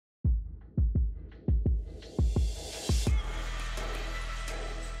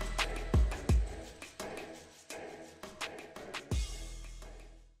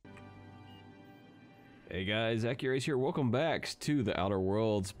Hey guys, Accurace here. Welcome back to the Outer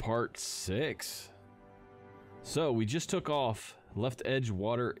Worlds Part 6. So, we just took off, left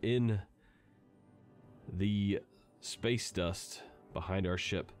Edgewater in the space dust behind our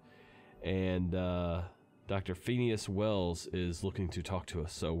ship, and Dr. Phineas Wells is looking to talk to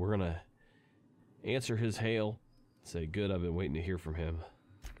us, so we're gonna answer his hail. Say, good, I've been waiting to hear from him.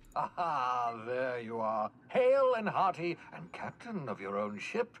 Aha, there you are. Hale and hearty, and captain of your own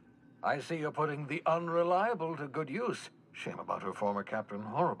ship. I see you're putting the unreliable to good use. Shame about her former captain.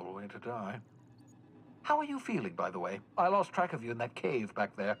 Horrible way to die. How are you feeling, by the way? I lost track of you in that cave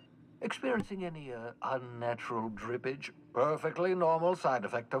back there. Experiencing any unnatural drippage? Perfectly normal side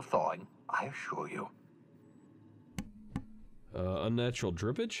effect of thawing, I assure you. Unnatural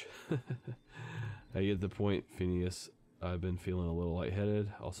drippage? I get the point, Phineas. I've been feeling a little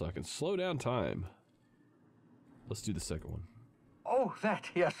lightheaded. Also, I can slow down time. Let's do the second one. Oh, that,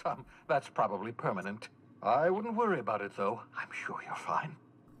 yes, that's probably permanent. I wouldn't worry about it, though. I'm sure you're fine.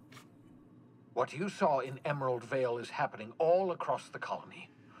 What you saw in Emerald Vale is happening all across the colony.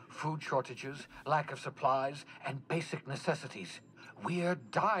 Food shortages, lack of supplies, and basic necessities. We're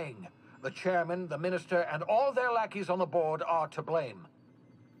dying. The chairman, the minister, and all their lackeys on the board are to blame.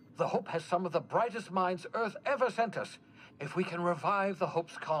 The Hope has some of the brightest minds Earth ever sent us. If we can revive the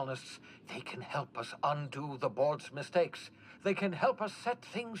Hope's colonists, they can help us undo the board's mistakes. They can help us set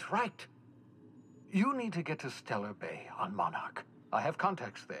things right. You need to get to Stellar Bay on Monarch. I have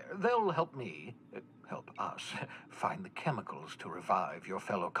contacts there. They'll help me, help us, find the chemicals to revive your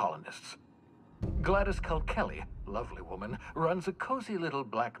fellow colonists. Gladys Kelly, lovely woman, runs a cozy little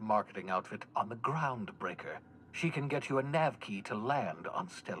black marketing outfit on the Groundbreaker. She can get you a nav key to land on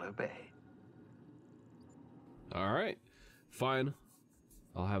Stellar Bay. Alright, fine.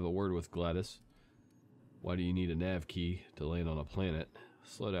 I'll have a word with Gladys. Why do you need a nav key to land on a planet?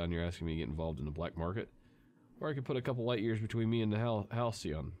 Slow down, you're asking me to get involved in the black market? Or I could put a couple light years between me and the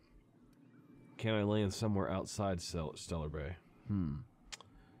Halcyon. Can I land somewhere outside Stellar Bay?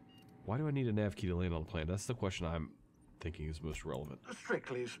 Why do I need a nav key to land on a planet? That's the question I'm thinking is most relevant.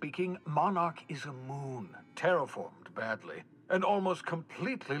 Strictly speaking, Monarch is a moon, terraformed badly, and almost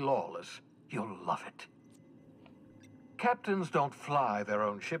completely lawless. You'll love it. Captains don't fly their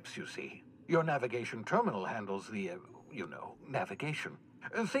own ships, you see. Your navigation terminal handles the, navigation.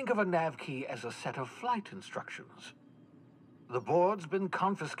 Think of a nav key as a set of flight instructions. The board's been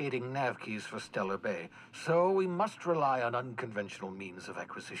confiscating nav keys for Stellar Bay, so we must rely on unconventional means of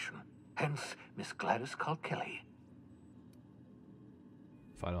acquisition. Hence, Miss Gladys Kelly.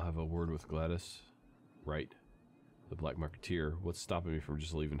 Fine, I'll have a word with Gladys. Right. The Black Marketeer. What's stopping me from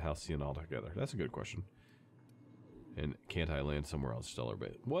just leaving Halcyon altogether? That's a good question. And can't I land somewhere on Stellar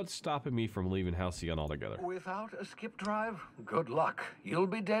Bay? What's stopping me from leaving Halcyon altogether? Without a skip drive? Good luck. You'll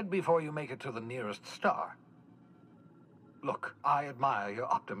be dead before you make it to the nearest star. Look, I admire your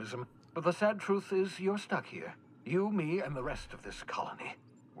optimism, but the sad truth is you're stuck here. You, me, and the rest of this colony.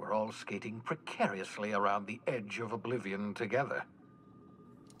 We're all skating precariously around the edge of oblivion together.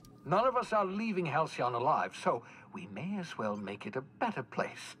 None of us are leaving Halcyon alive, so we may as well make it a better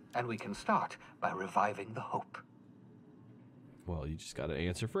place, and we can start by reviving the Hope. Well, you just got an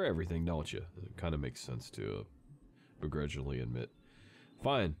answer for everything, don't you? It kind of makes sense to begrudgingly admit.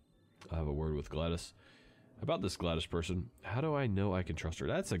 Fine. I have a word with Gladys. About this Gladys person, how do I know I can trust her?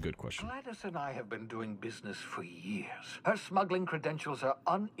 That's a good question. Gladys and I have been doing business for years. Her smuggling credentials are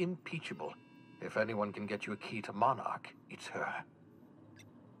unimpeachable. If anyone can get you a key to Monarch, it's her.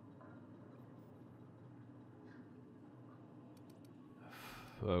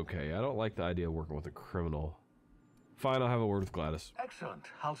 Okay, I don't like the idea of working with a criminal. Fine, I'll have a word with Gladys. Excellent.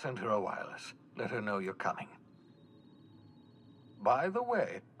 I'll send her a wireless. Let her know you're coming. By the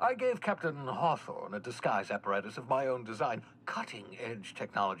way, I gave Captain Hawthorne a disguise apparatus of my own design, cutting-edge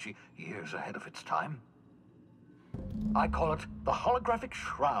technology years ahead of its time. I call it the holographic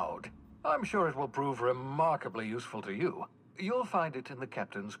shroud. I'm sure it will prove remarkably useful to you. You'll find it in the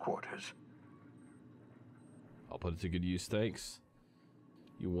captain's quarters. I'll put it to good use, thanks.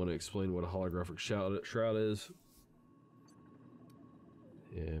 You want to explain what a holographic shroud is?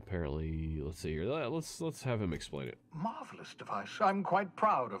 Yeah, apparently, let's see here. Let's have him explain it. Marvelous device. I'm quite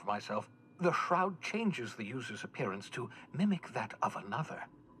proud of myself. The shroud changes the user's appearance to mimic that of another.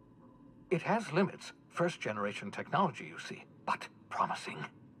 It has limits. First-generation technology, you see, but promising.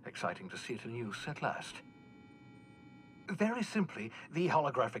 Exciting to see it in use at last. Very simply, the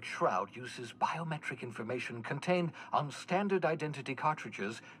holographic shroud uses biometric information contained on standard identity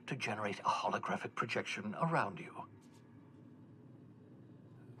cartridges to generate a holographic projection around you.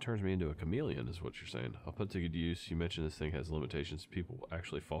 Turns me into a chameleon, is what you're saying. I'll put it to good use. You mentioned this thing has limitations. People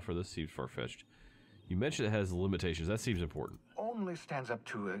actually fall for this. Seems far-fetched. You mentioned it has limitations. That seems important. Only stands up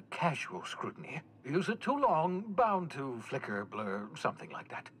to a casual scrutiny. Use it too long, bound to flicker, blur, something like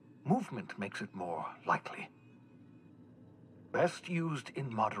that. Movement makes it more likely. Best used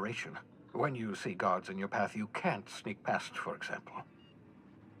in moderation. When you see guards in your path you can't sneak past, for example.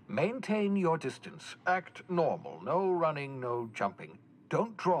 Maintain your distance. Act normal. No running, no jumping.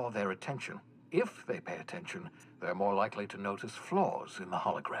 Don't draw their attention. If they pay attention, they're more likely to notice flaws in the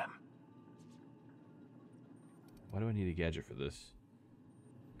hologram. Why do I need a gadget for this?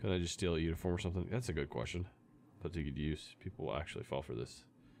 Could I just steal a uniform or something? That's a good question. Put to good use. People will actually fall for this.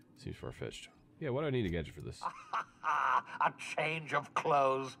 Seems far-fetched. Yeah, why do I need a gadget for this? A change of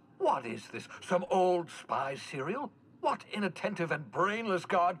clothes. What is this? Some old spy serial? What inattentive and brainless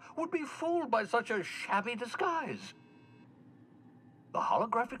guard would be fooled by such a shabby disguise? The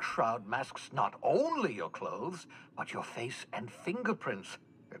holographic shroud masks not only your clothes, but your face and fingerprints.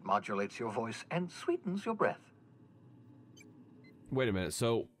 It modulates your voice and sweetens your breath. Wait a minute,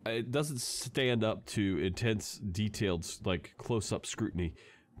 so it doesn't stand up to intense, detailed, like, close-up scrutiny,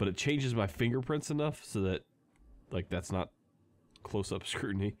 but it changes my fingerprints enough so that, like, that's not close-up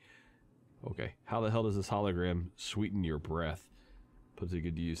scrutiny? Okay, how the hell does this hologram sweeten your breath? Put to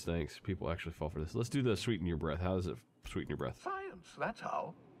good use, thanks. People actually fall for this. Let's do the sweeten your breath. How does it sweeten your breath? Science, that's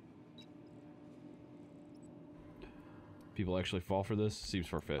how. People actually fall for this? Seems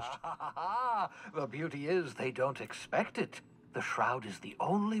far-fetched. The beauty is they don't expect it. The shroud is the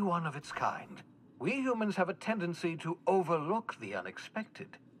only one of its kind. We humans have a tendency to overlook the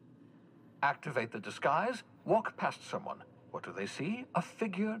unexpected. Activate the disguise, walk past someone. What do they see? A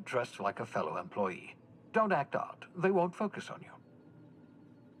figure dressed like a fellow employee. Don't act odd. They won't focus on you.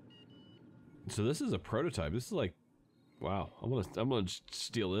 So this is a prototype. This is like, wow. I'm gonna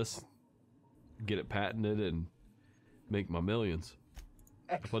steal this, get it patented, and make my millions.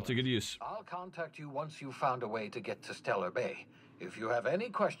 Excellent. Put to good use. I'll contact you once you've found a way to get to Stellar Bay. If you have any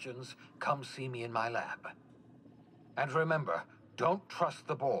questions, come see me in my lab. And remember, don't trust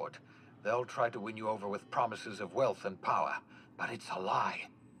the board. They'll try to win you over with promises of wealth and power, but it's a lie.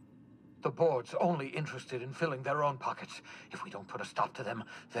 The board's only interested in filling their own pockets. If we don't put a stop to them,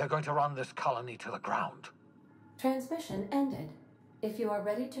 they're going to run this colony to the ground. Transmission ended. If you are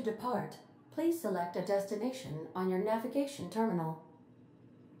ready to depart, please select a destination on your navigation terminal.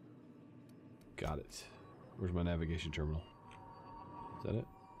 Got it. Where's my navigation terminal? Is that it?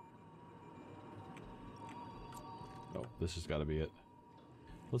 Oh, this has got to be it.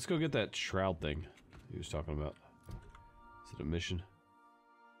 Let's go get that shroud thing he was talking about. Is it a mission?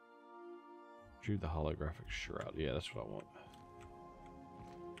 Retrieve the holographic shroud. Yeah, that's what I want.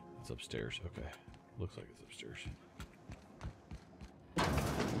 It's upstairs. Okay. Looks like it's upstairs.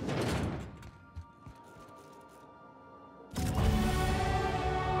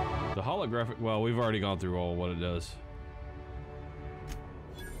 The holographic... Well, we've already gone through all what it does.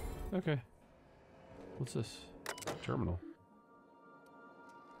 Okay. What's this? Terminal.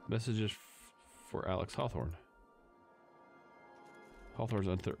 Messages for Alex Hawthorne. Hawthorne's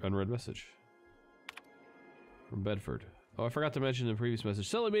unread message. From Bedford. Oh, I forgot to mention in the previous message.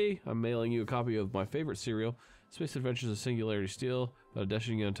 Silly me! I'm mailing you a copy of my favorite serial, Space Adventures of Singularity Steel, about a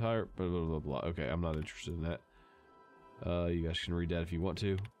dashing entire... blah, blah, blah, blah. Okay, I'm not interested in that. You guys can read that if you want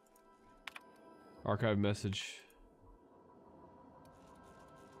to. Archive message.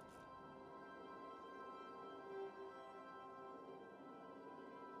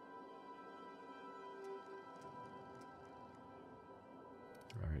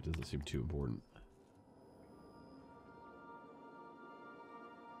 Alright, doesn't seem too important.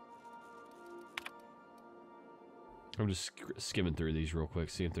 I'm just skimming through these real quick,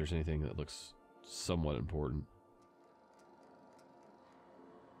 see if there's anything that looks somewhat important.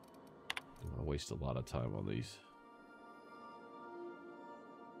 Don't want to waste a lot of time on these.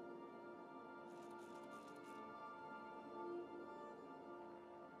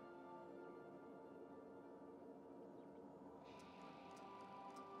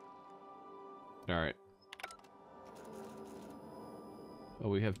 Alright. Oh,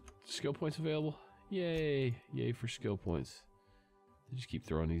 we have skill points available? Yay! Yay for skill points. They just keep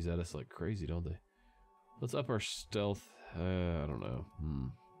throwing these at us like crazy, don't they? Let's up our stealth. I don't know.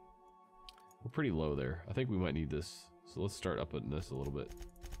 We're pretty low there. I think we might need this. So let's start upping this a little bit.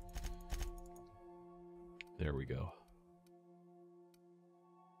 There we go.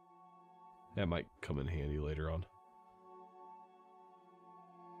 That might come in handy later on.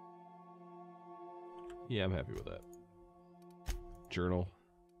 Yeah, I'm happy with that. Journal.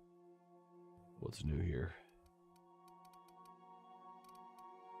 What's new here?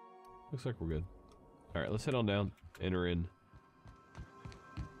 Looks like we're good. Alright, let's head on down. Enter in.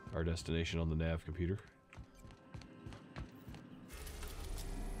 our destination on the nav computer.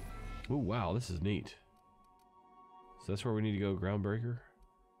 Oh wow, this is neat. So that's where we need to go, Groundbreaker?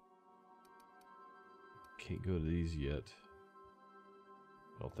 Can't go to these yet.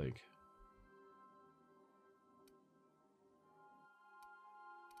 I don't think.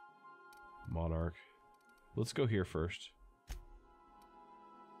 Monarch. Let's go here first.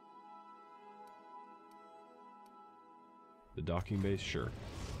 The docking base? Sure.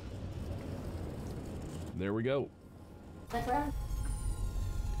 There we go.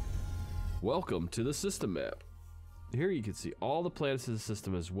 Welcome to the system map. Here you can see all the planets in the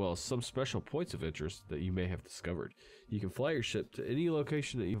system as well as some special points of interest that you may have discovered. You can fly your ship to any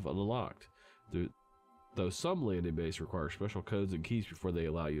location that you've unlocked, though some landing bases require special codes and keys before they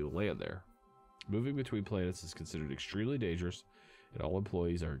allow you to land there. Moving between planets is considered extremely dangerous, and all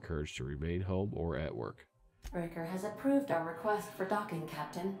employees are encouraged to remain home or at work. Breaker has approved our request for docking,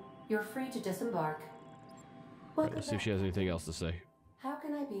 Captain. You're free to disembark. Right, let's see if she has anything else to say. How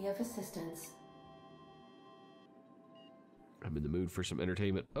can I be of assistance? I'm in the mood for some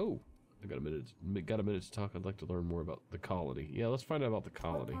entertainment. Oh, I got a minute to talk. I'd like to learn more about the colony. Yeah, let's find out about the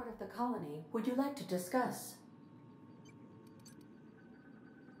colony. What part of the colony would you like to discuss?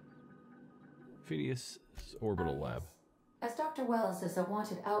 Phineas' orbital lab. As Dr. Wells is a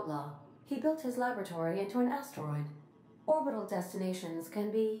wanted outlaw, he built his laboratory into an asteroid. Orbital destinations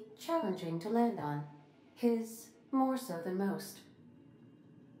can be challenging to land on. His more so than most.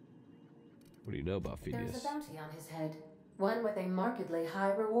 What do you know about Phineas? There's a bounty on his head, one with a markedly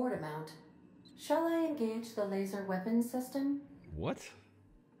high reward amount. Shall I engage the laser weapons system? What?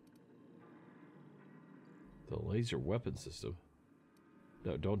 The laser weapon system?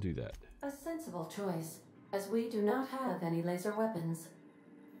 No, don't do that. A sensible choice, as we do not have any laser weapons.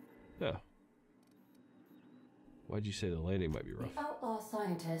 No. Why'd you say the landing might be rough? The outlaw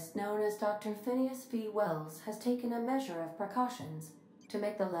scientist known as Dr. Phineas V. Wells has taken a measure of precautions to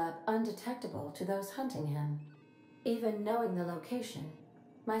make the lab undetectable to those hunting him. Even knowing the location,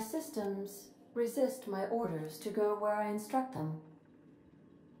 my systems resist my orders to go where I instruct them.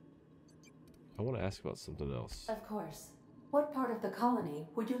 I want to ask about something else. Of course. What part of the colony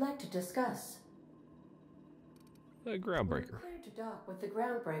would you like to discuss? The Groundbreaker. We're clear to dock with the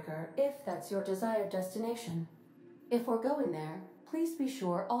Groundbreaker if that's your desired destination. If we're going there, please be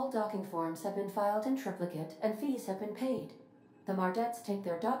sure all docking forms have been filed in triplicate and fees have been paid. The Mardettes take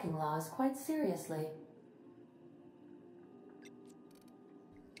their docking laws quite seriously.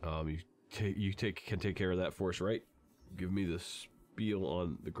 You can take care of that for us, right? Give me the spiel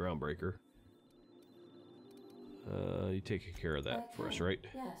on the Groundbreaker. You take care of that for us, right?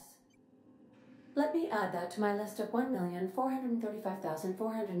 Yes. Let me add that to my list of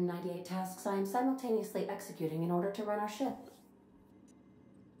 1,435,498 tasks I am simultaneously executing in order to run our ship.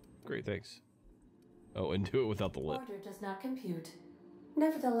 Great, thanks. Oh, and do it without the lip. Order does not compute.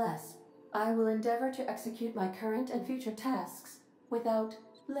 Nevertheless, I will endeavor to execute my current and future tasks without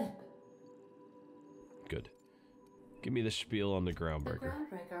lip. Good. Give me the spiel on the Groundbreaker. The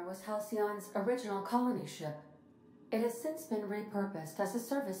Groundbreaker was Halcyon's original colony ship. It has since been repurposed as a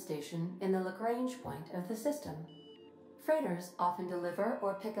service station in the Lagrange point of the system. Freighters often deliver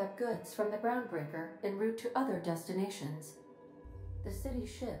or pick up goods from the Groundbreaker en route to other destinations. The city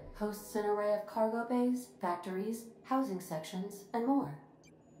ship hosts an array of cargo bays, factories, housing sections, and more.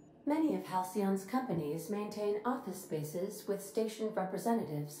 Many of Halcyon's companies maintain office spaces with stationed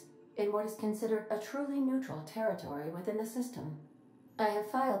representatives in what is considered a truly neutral territory within the system. I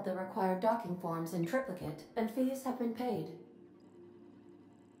have filed the required docking forms in triplicate, and fees have been paid.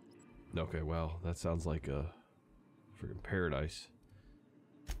 Okay, wow, that sounds like a freaking paradise.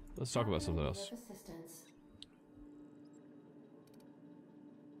 Let's talk about something else.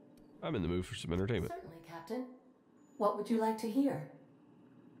 I'm in the mood for some entertainment. Certainly, Captain. What would you like to hear?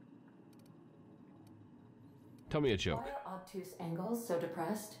 Tell me a joke. Why are obtuse angles so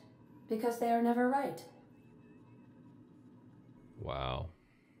depressed? Because they are never right. Wow.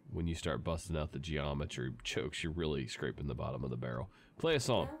 When you start busting out the geometry jokes, you're really scraping the bottom of the barrel. Play a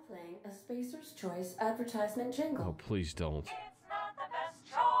song. Now playing a Spacer's Choice advertisement jingle. Oh, please don't. It's not the best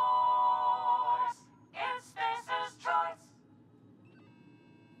choice. It's Spacer's Choice.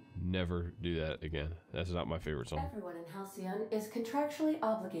 Never do that again. That's not my favorite song. Everyone in Halcyon is contractually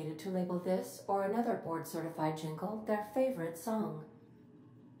obligated to label this or another board-certified jingle their favorite song.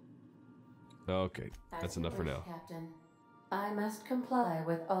 Okay, that's enough for now. Captain. I must comply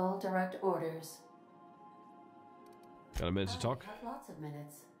with all direct orders. Got a minute to talk? I have lots of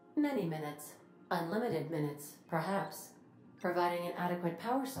minutes. Many minutes. Unlimited minutes, perhaps. Providing an adequate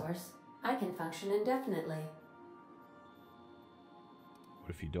power source, I can function indefinitely. What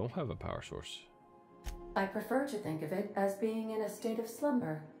if you don't have a power source? I prefer to think of it as being in a state of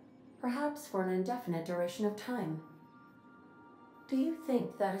slumber, perhaps for an indefinite duration of time. Do you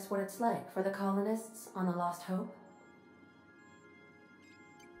think that is what it's like for the colonists on the Lost Hope?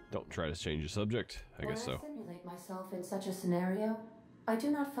 Don't try to change the subject. I guess so. When I simulate myself in such a scenario, I do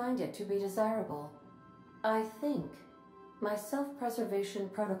not find it to be desirable. I think my self-preservation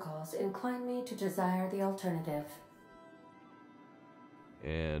protocols incline me to desire the alternative.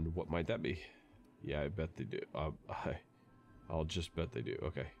 And what might that be? Yeah, I bet they do. I'll just bet they do.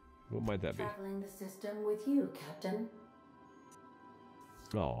 Okay. What might that be? Traveling the system with you, Captain.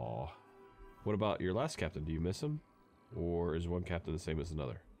 Aw. What about your last captain? Do you miss him? Or is one captain the same as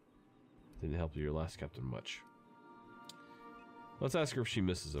another? Didn't help your last captain much. Let's ask her if she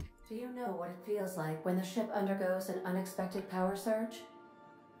misses him. Do you know what it feels like when the ship undergoes an unexpected power surge?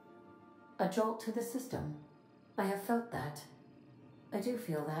 A jolt to the system. I have felt that. I do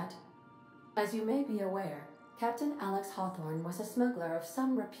feel that. As you may be aware, Captain Alex Hawthorne was a smuggler of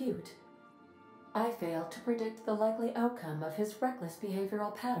some repute. I failed to predict the likely outcome of his reckless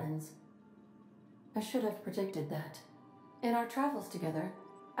behavioral patterns. I should have predicted that. In our travels together,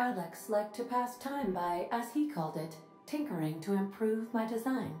 Alex liked to pass time by, as he called it, tinkering to improve my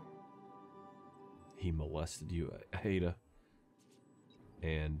design. He molested you, Ada.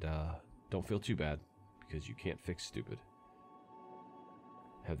 And don't feel too bad, because you can't fix stupid.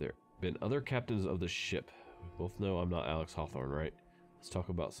 Have there been other captains of the ship? We both know I'm not Alex Hawthorne, right? Let's talk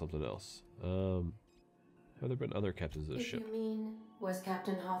about something else. Have there been other captains of the ship? If you mean, was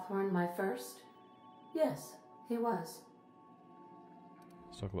Captain Hawthorne my first? Yes, he was.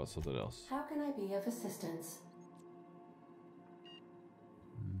 Let's talk about something else. How can I be of assistance?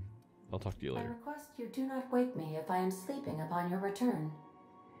 I'll talk to you I later. request you do not wake me if I am sleeping upon your return.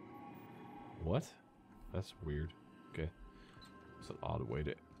 What? That's weird. Okay. It's an odd way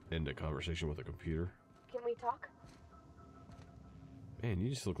to end a conversation with a computer. Can we talk? Man, you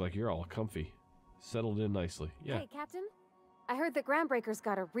just look like you're all comfy. Settled in nicely. Yeah. Hey, Captain. I heard that Groundbreaker's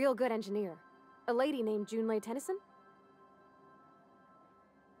got a real good engineer. A lady named Junlei Tennyson?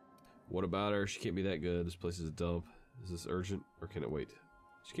 What about her? She can't be that good. This place is a dump. Is this urgent, or can it wait?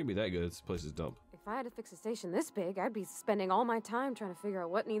 She can't be that good. This place is dump. If I had to fix a station this big, I'd be spending all my time trying to figure out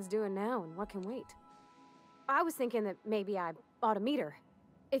what needs doing now and what can wait. I was thinking that maybe I ought to meet her.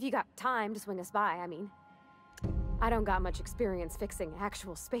 If you got time to swing us by, I mean. I don't got much experience fixing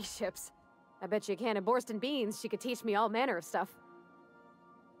actual spaceships. I bet you a can of Borston beans she could teach me all manner of stuff.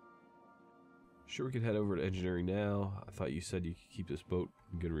 Sure, we could head over to engineering now. I thought you said you could keep this boat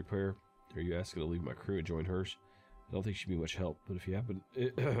in good repair. Are you asking to leave my crew and join hers? I don't think she'd be much help, but if you happen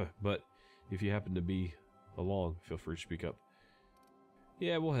to be along, feel free to speak up.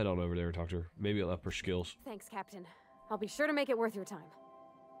 Yeah, we'll head on over there and talk to her. Maybe it'll up her skills. Thanks, Captain. I'll be sure to make it worth your time.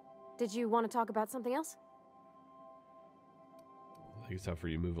 Did you want to talk about something else? I think it's time for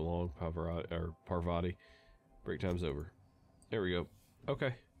you to move along, Parvati. Break time's over. There we go.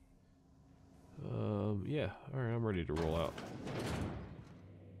 Okay. Yeah. Alright, I'm ready to roll out.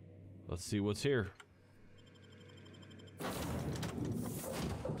 Let's see what's here.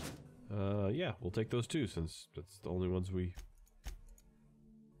 Yeah, we'll take those two since that's the only ones we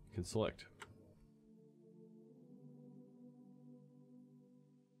can select.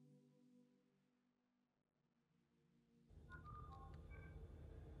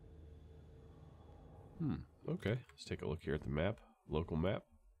 Okay. Let's take a look here at the map. Local map.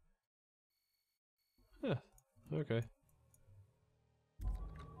 Yeah, okay.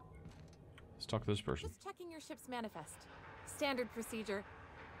 Let's talk to this person. Just checking your ship's manifest. Standard procedure.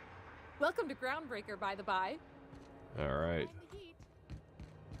 Welcome to Groundbreaker, by the by. Alright.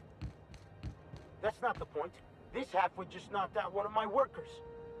 That's not the point. This halfwit just knocked out one of my workers.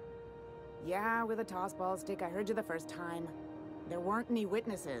 Yeah, with a tossball stick. I heard you the first time. There weren't any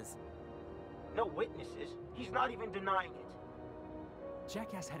witnesses. No witnesses? He's not even denying it.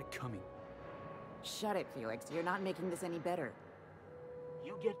 Jackass had it coming. Shut it, Felix. You're not making this any better.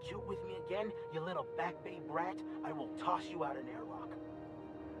 You get cute with me again, you little back bay brat, I will toss you out an airlock.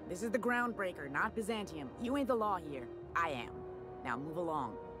 This is the Groundbreaker, not Byzantium. You ain't the law here. I am. Now move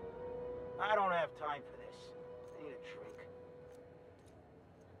along. I don't have time for this. I need a drink.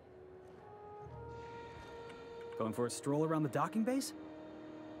 Going for a stroll around the docking base?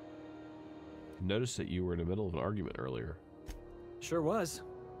 Noticed that you were in the middle of an argument earlier. Sure was.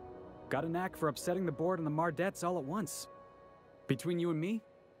 Got a knack for upsetting the board and the Mardettes all at once. Between you and me,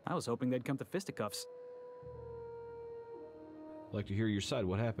 I was hoping they'd come to fisticuffs. I'd like to hear your side.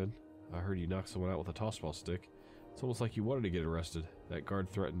 What happened? I heard you knocked someone out with a tossball stick. It's almost like you wanted to get arrested. That guard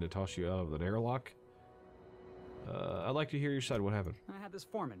threatened to toss you out of an airlock. I'd like to hear your side. What happened? I had this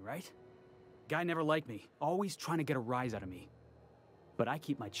foreman, right? Guy never liked me, always trying to get a rise out of me. But I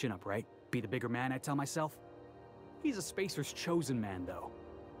keep my chin up, right? Be the bigger man, I tell myself. He's a Spacer's chosen man, though.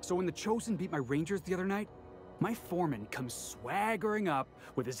 So when the Chosen beat my Rangers the other night, my foreman comes swaggering up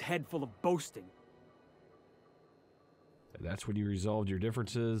with his head full of boasting. And that's when you resolved your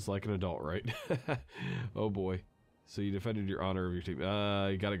differences like an adult, right? Oh boy. So you defended your honor of your team.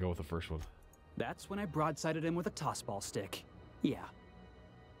 You gotta go with the first one. That's when I broadsided him with a tossball stick. Yeah.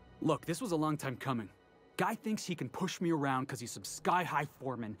 Look, this was a long time coming. Guy thinks he can push me around because he's some sky-high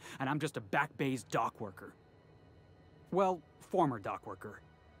foreman, and I'm just a back bay's dock worker. Well, former dock worker.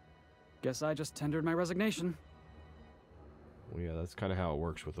 Guess I just tendered my resignation. Well, yeah, that's kind of how it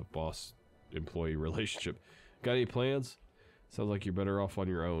works with a boss-employee relationship. Got any plans? Sounds like you're better off on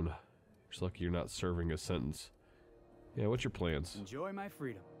your own. Just lucky you're not serving a sentence. Yeah, what's your plans? Enjoy my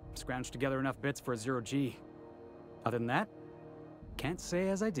freedom. Scrounged together enough bits for a 0G. Other than that, can't say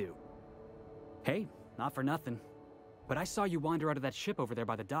as I do. Hey, not for nothing, but I saw you wander out of that ship over there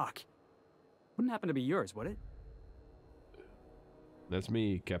by the dock. Wouldn't happen to be yours, would it? That's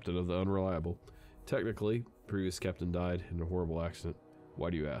me, captain of the Unreliable. Technically, previous captain died in a horrible accident. Why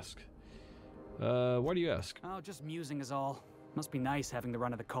do you ask? Why do you ask? Oh, just musing is all. Must be nice having the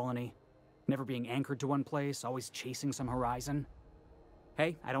run of the colony. Never being anchored to one place, always chasing some horizon.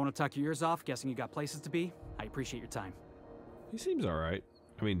 Hey, I don't want to talk your ears off, guessing you got places to be. I appreciate your time. He seems alright.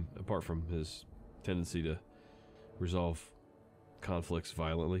 I mean, apart from his tendency to resolve conflicts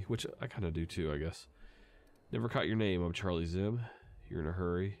violently, which I kind of do too, I guess. Never caught your name. I'm Charlie Zim. You're in a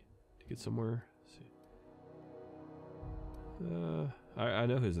hurry to get somewhere? Let's see. I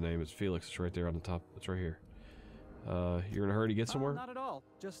know his name. It's Felix. It's right there on the top. It's right here. You're in a hurry to get somewhere? Not at all.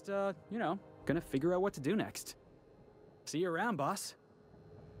 Just, you know, gonna figure out what to do next. See you around, boss.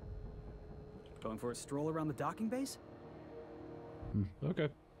 Going for a stroll around the docking bays? Okay.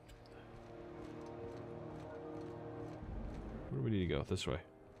 Where do we need to go? This way.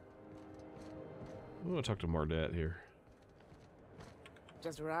 I want to talk to Mardet here.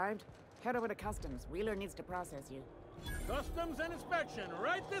 Just arrived? Head over to customs. Wheeler needs to process you. Customs and inspection,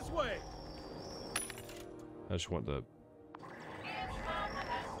 right this way. I just want the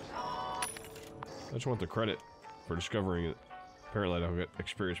credit for discovering it. Apparently I don't get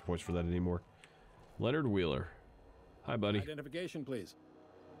experience points for that anymore. Leonard Wheeler. Hi, buddy. Identification, please.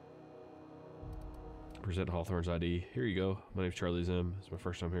 Present Hawthorne's ID. Here you go. My name's Charlie Zim. It's my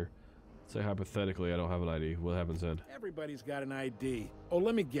first time here. Say hypothetically I don't have an ID. What happens then? Everybody's got an ID. Oh,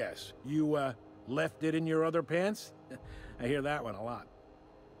 let me guess. You, left it in your other pants? I hear that one a lot.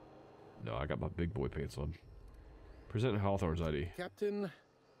 No, I got my big boy pants on. Present Hawthorne's ID. Captain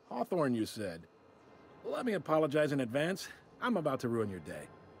Hawthorne, you said. Let me apologize in advance. I'm about to ruin your day.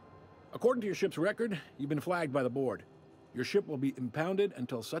 According to your ship's record, you've been flagged by the board. Your ship will be impounded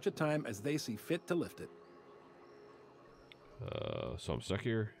until such a time as they see fit to lift it. So I'm stuck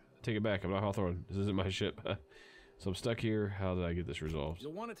here? Take it back. I'm not Hawthorne. This isn't my ship. So I'm stuck here. How did I get this resolved?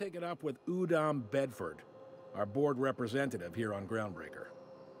 You'll want to take it up with Udom Bedford, our board representative here on Groundbreaker.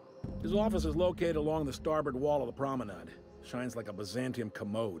 His office is located along the starboard wall of the promenade. Shines like a Byzantium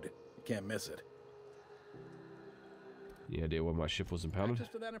commode. You can't miss it. Any idea why my ship was impounded?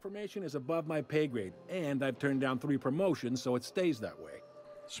 Access to that information is above my pay grade, and I've turned down 3 promotions, so it stays that way.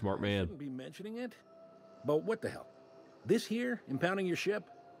 Smart I man. shouldn't be mentioning it, but what the hell? This here, impounding your ship,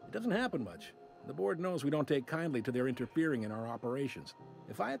 it doesn't happen much. The board knows we don't take kindly to their interfering in our operations.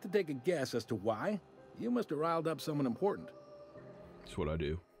 If I had to take a guess as to why, you must have riled up someone important. That's what I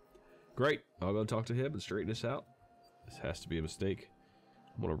do. Great. I'll go talk to him and straighten this out. This has to be a mistake.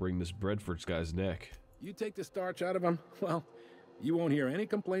 I'm gonna wring this Bedford's guy's neck. You take the starch out of him, well, you won't hear any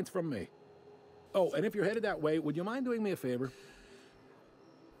complaints from me. Oh, and if you're headed that way, would you mind doing me a favor?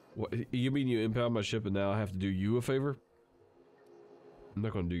 What, you mean you impound my ship and now I have to do you a favor? I'm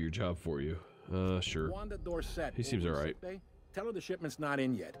not gonna do your job for you. Sure. Wanda Dorset. He seems alright. Tell her the shipment's not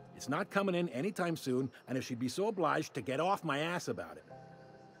in yet. It's not coming in anytime soon, and if she'd be so obliged to get off my ass about it.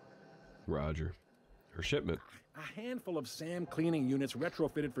 Roger. Her shipment. A handful of SAM cleaning units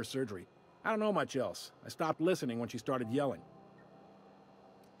retrofitted for surgery. I don't know much else. I stopped listening when she started yelling.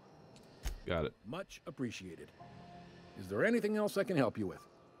 Got it. Much appreciated. Is there anything else I can help you with?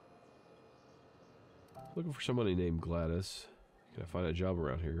 Looking for somebody named Gladys. Can I find a job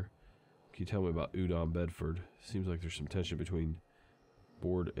around here? Can you tell me about Udom Bedford? Seems like there's some tension between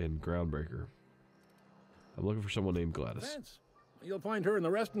board and Groundbreaker. I'm looking for someone named Gladys. Thanks. You'll find her in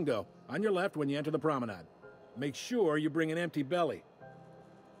the rest and go, on your left when you enter the promenade. Make sure you bring an empty belly.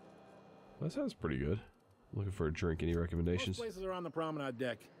 That sounds pretty good. Looking for a drink. Any recommendations? Most places are on the promenade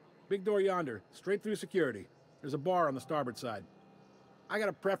deck. Big door yonder, straight through security. There's a bar on the starboard side. I got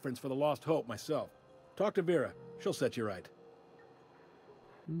a preference for the Lost Hope myself. Talk to Vera. She'll set you right.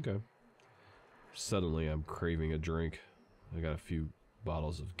 Okay. Suddenly, I'm craving a drink. I got a few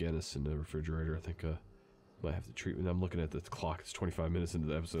bottles of Guinness in the refrigerator. I think might have to treat me. I'm looking at the clock. It's 25 minutes into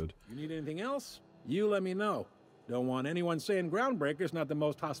the episode. You need anything else? You let me know. Don't want anyone saying Groundbreaker's not the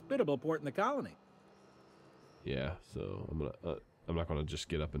most hospitable port in the colony. Yeah, so I'm not gonna just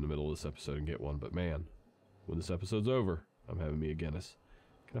get up in the middle of this episode and get one. But man, when this episode's over, I'm having me a Guinness.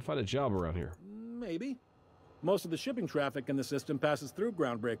 Can I find a job around here? Maybe. Most of the shipping traffic in the system passes through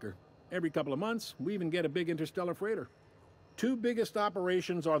Groundbreaker. Every couple of months, we even get a big interstellar freighter. Two biggest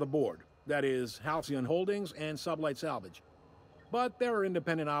operations are the board. That is, Halcyon Holdings and Sublight Salvage. But there are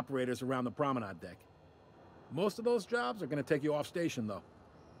independent operators around the promenade deck. Most of those jobs are going to take you off station, though.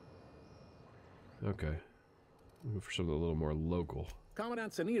 Okay. Looking for something a little more local.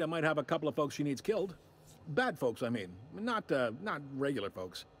 Commandant Sanita might have a couple of folks she needs killed. Bad folks, I mean. Not regular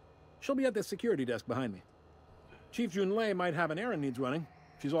folks. She'll be at the security desk behind me. Chief Jun Lei might have an errand needs running.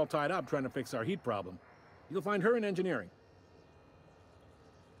 She's all tied up trying to fix our heat problem. You'll find her in engineering.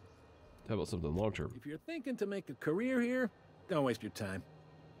 How about something long-term? If you're thinking to make a career here, don't waste your time.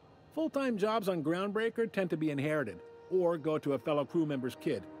 Full-time jobs on Groundbreaker tend to be inherited, or go to a fellow crew member's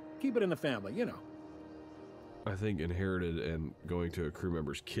kid. Keep it in the family, you know. I think inherited and going to a crew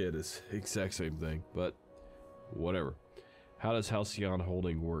member's kid is the exact same thing, but whatever. How does Halcyon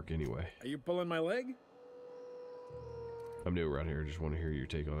Holding work anyway? Are you pulling my leg? I'm new around here. Just want to hear your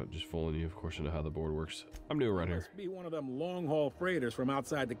take on it. Just fooling you. Of course, I know how the board works. I'm new around here. Must be one of them long-haul freighters from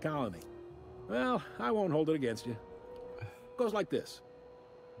outside the colony. Well, I won't hold it against you. Goes like this.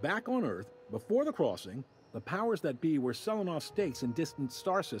 Back on Earth, before the crossing, the powers that be were selling off stakes in distant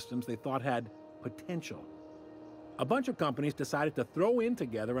star systems they thought had potential. A bunch of companies decided to throw in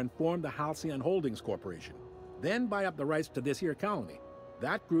together and form the Halcyon Holdings Corporation, then buy up the rights to this here colony.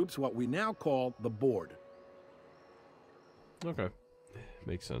 That group's what we now call the board. Okay.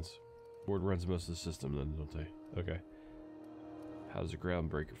 Makes sense. Board runs most of the system then, don't they? Okay. How does a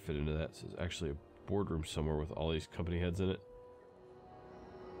Groundbreaker fit into that? So there's actually a boardroom somewhere with all these company heads in it.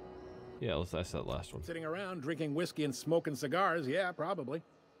 Yeah, let's ask that last one. Sitting around drinking whiskey and smoking cigars, yeah, probably.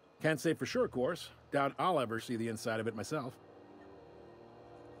 Can't say for sure, of course. Doubt I'll ever see the inside of it myself.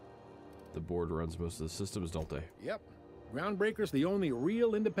 The board runs most of the systems, don't they? Yep. Groundbreaker's the only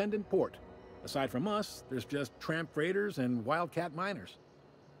real independent port. Aside from us, there's just tramp freighters and wildcat miners.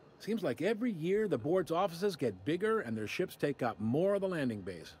 Seems like every year the board's offices get bigger and their ships take up more of the landing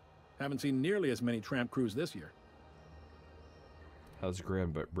bays. Haven't seen nearly as many tramp crews this year. How does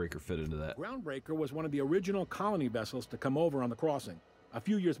Groundbreaker fit into that? Groundbreaker was one of the original colony vessels to come over on the crossing, a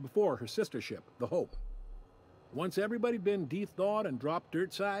few years before her sister ship, the Hope. Once everybody been de-thawed and dropped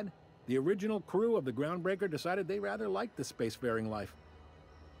dirt side, the original crew of the Groundbreaker decided they rather liked the spacefaring life.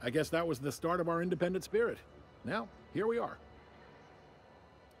 I guess that was the start of our independent spirit. Now, here we are.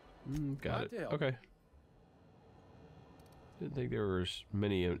 Got it. Okay. Didn't think there were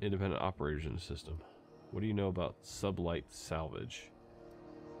many independent operators in the system. What do you know about Sublight Salvage?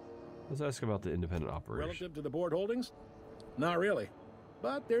 Let's ask about the independent operators. Relative to the board holdings? Not really.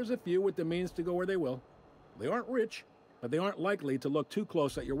 But there's a few with the means to go where they will. They aren't rich, but they aren't likely to look too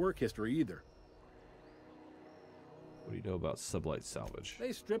close at your work history either. What do you know about Sublight Salvage?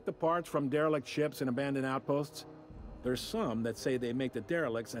 They strip the parts from derelict ships and abandoned outposts. There's some that say they make the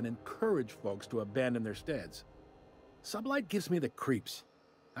derelicts and encourage folks to abandon their steads. Sublight gives me the creeps.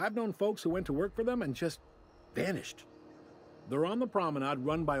 I've known folks who went to work for them and just vanished. They're on the promenade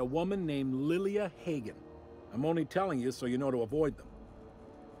run by a woman named Lilia Hagen. I'm only telling you so you know to avoid them.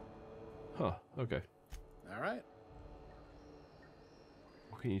 Huh, okay. All right.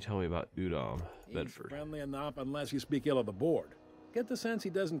 What can you tell me about Udom Bedford? He's friendly enough unless you speak ill of the board. Get the sense he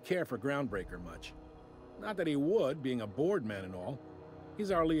doesn't care for Groundbreaker much. Not that he would, being a board man and all.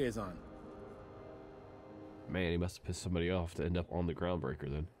 He's our liaison. Man, he must have pissed somebody off to end up on the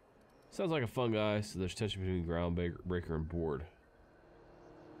Groundbreaker then. Sounds like a fun guy, so there's tension between Groundbreaker and board.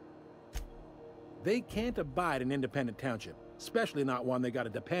 They can't abide an independent township, especially not one they gotta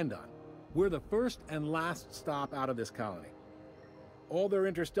depend on. We're the first and last stop out of this colony. All their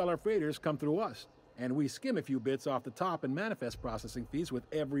interstellar freighters come through us, and we skim a few bits off the top in manifest processing fees with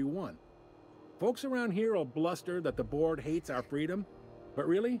every one. Folks around here will bluster that the board hates our freedom, but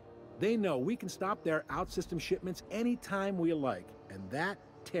really, they know we can stop their out-system shipments anytime we like, and that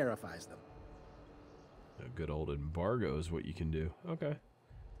terrifies them. A good old embargo is what you can do. Okay.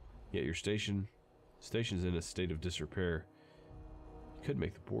 Yeah, your station's in a state of disrepair. You could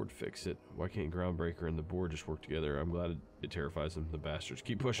make the board fix it. Why can't Groundbreaker and the board just work together? I'm glad it terrifies them. The bastards.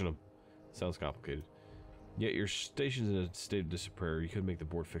 Keep pushing them. Sounds complicated. Yet your station's in a state of disrepair. You could make the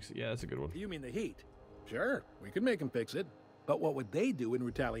board fix it. Yeah, that's a good one. You mean the heat? Sure, we could make them fix it. But what would they do in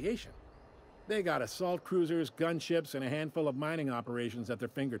retaliation? They got assault cruisers, gunships, and a handful of mining operations at their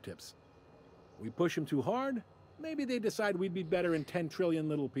fingertips. We push them too hard, maybe they decide we'd be better in 10 trillion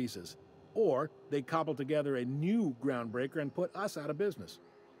little pieces. Or they cobble together a new groundbreaker and put us out of business.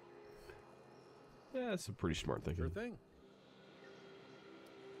 Yeah, that's a pretty smart thinking. Sure thing.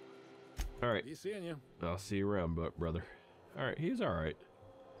 All right. Be seeing you. I'll see you around, brother. All right, he's all right.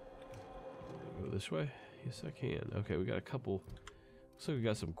 Go this way? Yes, I can. Okay, we got a couple. Looks like we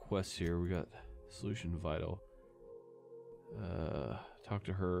got some quests here. We got Solution Vital. Talk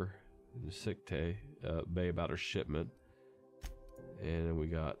to her in the sick bay about her shipment. And then we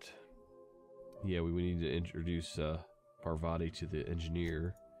got... Yeah, we need to introduce Parvati to the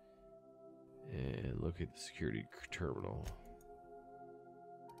engineer. And locate the security terminal.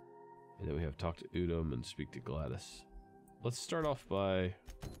 And then we have talk to Udom and speak to Gladys. Let's start off by...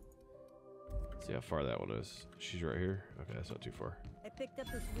 Let's see how far that one is. She's right here. Okay, that's not too far. I picked up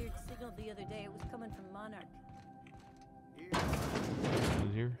this weird signal the other day. It was coming from Monarch.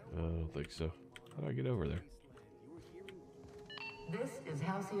 In here? I don't think so. How do I get over there? This is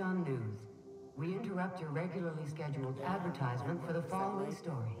Halcyon News. We interrupt your regularly scheduled advertisement for the following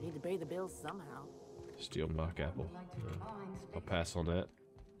story. Need to pay the bills somehow. Steel mock apple. I'll pass on that.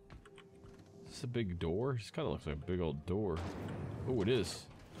 Is this a big door? This kind of looks like a big old door. Oh, it is.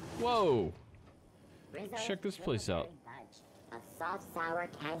 Whoa! Check this place out. A soft sour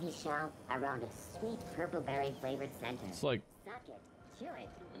candy shell around a sweet purple berry flavored center. It's like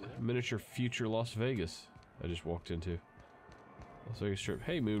miniature future Las Vegas I just walked into. Las Vegas Strip.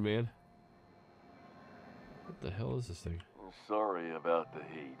 Hey, Moon Man. What the hell is this thing? Sorry about the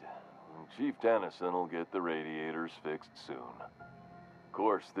heat. Chief Tennyson will get the radiators fixed soon. Of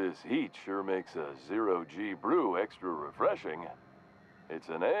course, this heat sure makes a zero-G brew extra refreshing. It's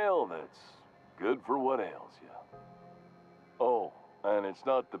an ale that's good for what ails you. Oh, and it's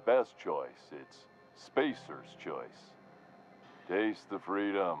not the best choice. It's Spacer's choice. Taste the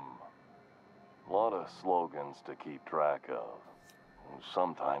freedom. A lot of slogans to keep track of.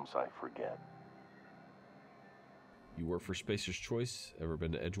 Sometimes I forget. You work for Spacer's Choice? Ever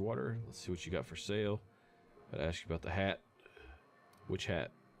been to Edgewater? Let's see what you got for sale. Gotta ask you about the hat. Which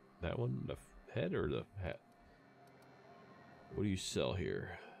hat? That one? The head or the hat? What do you sell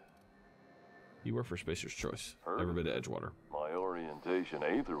here? You work for Spacer's Choice. Ever been to Edgewater? My orientation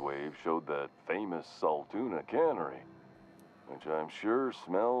aetherwave showed that famous Saltuna cannery, which I'm sure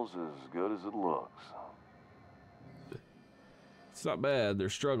smells as good as it looks. It's not bad. They're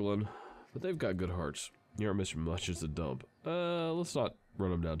struggling, but they've got good hearts. You aren't missing much as a dump. Let's not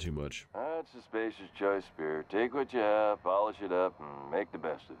run them down too much. That's a Spacer's Choice beer. Take what you have, polish it up, and make the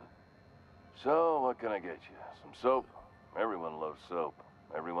best of it. So, what can I get you? Some soap? Everyone loves soap.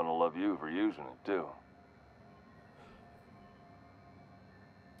 Everyone will love you for using it, too.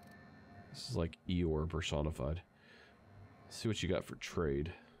 This is like Eeyore personified. Let's see what you got for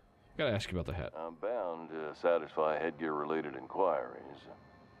trade. Gotta ask you about the hat. I'm bound to satisfy headgear-related inquiries.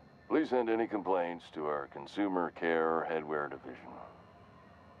 Please send any complaints to our Consumer Care Headwear Division.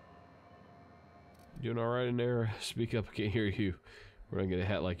 You doing alright in there? Speak up, I can't hear you. We're gonna get a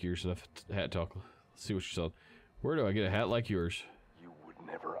hat like yours. Enough hat talk. Let's see what you're selling. Where do I get a hat like yours? You would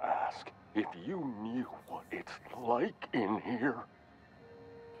never ask if you knew what it's like in here.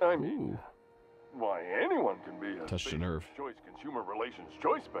 I mean, why, anyone can be a touched a nerve. Choice Consumer Relations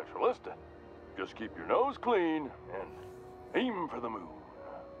Choice Specialist. Just keep your nose clean and aim for the moon.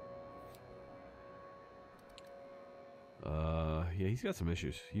 Yeah, he's got some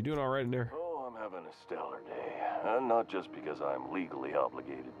issues. You doing all right in there? Oh, I'm having a stellar day. And not just because I'm legally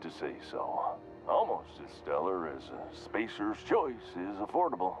obligated to say so. Almost as stellar as a Spacer's Choice is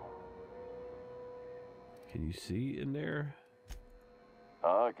affordable. Can you see in there?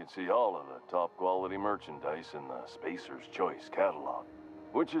 I can see all of the top quality merchandise in the Spacer's Choice catalog,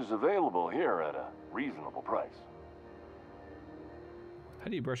 which is available here at a reasonable price. How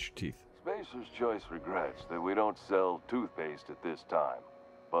do you brush your teeth? Spacer's Choice regrets that we don't sell toothpaste at this time,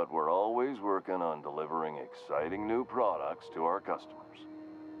 but we're always working on delivering exciting new products to our customers.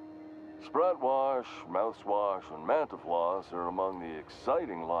 Sprat Wash, Mouthwash, and Mantafloss are among the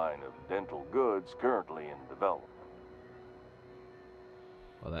exciting line of dental goods currently in development.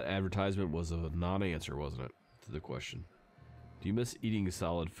 Well, that advertisement was a non-answer, wasn't it, to the question? Do you miss eating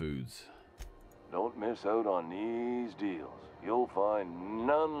solid foods? Don't miss out on these deals. You'll find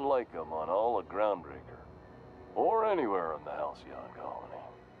none like them on all of Groundbreaker, or anywhere in the Halcyon colony.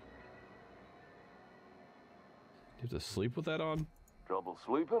 Do you have to sleep with that on? Trouble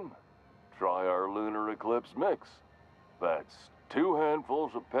sleeping? try our lunar eclipse mix. That's 2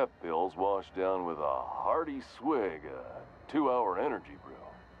 handfuls of pep pills washed down with a hearty swig of 2-hour energy brew.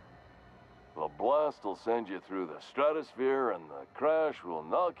 The blast will send you through the stratosphere, and the crash will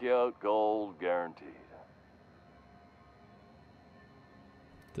knock you out cold, guaranteed.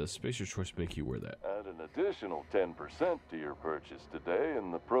 Does Spacer's Choice make you wear that? Add an additional 10% to your purchase today,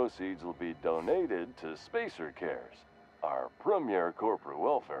 and the proceeds will be donated to Spacer Cares, our premier corporate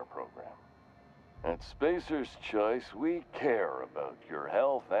welfare program. At Spacer's Choice, we care about your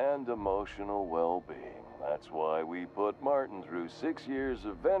health and emotional well-being. That's why we put Martin through 6 years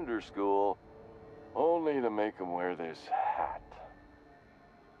of vendor school, only to make him wear this hat.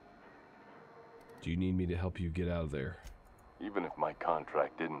 Do you need me to help you get out of there? Even if my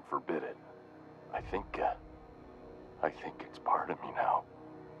contract didn't forbid it, I think it's part of me now.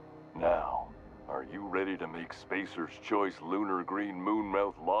 Now, are you ready to make Spacer's Choice Lunar Green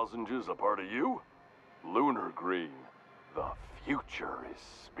Moonmouth lozenges a part of you? Lunar Green, the future is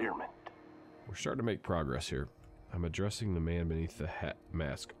spearmint. We're starting to make progress here. I'm addressing the man beneath the hat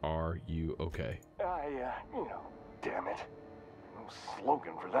mask. Are you okay? Damn it. No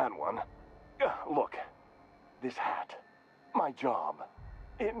slogan for that one. Look, this hat, my job.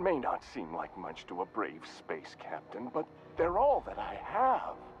 It may not seem like much to a brave space captain, but they're all that I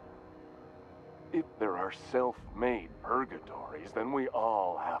have. If there are self-made purgatories, then we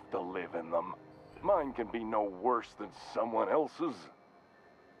all have to live in them. Mine can be no worse than someone else's.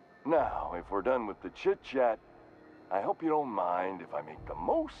 Now, if we're done with the chit-chat, I hope you don't mind if I make the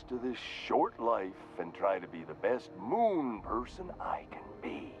most of this short life and try to be the best moon person I can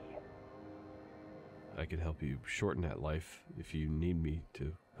be. I could help you shorten that life if you need me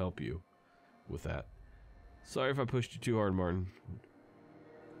to help you with that. Sorry if I pushed you too hard, Martin.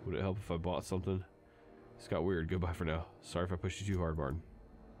 Would it help if I bought something? It's got weird. Goodbye for now. Sorry if I pushed you too hard, Martin.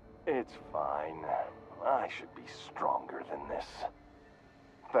 It's fine. I should be stronger than this.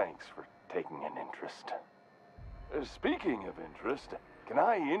 Thanks for taking an interest. Speaking of interest, can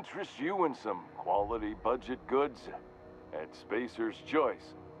I interest you in some quality budget goods? At Spacer's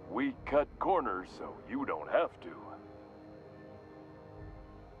Choice, we cut corners so you don't have to.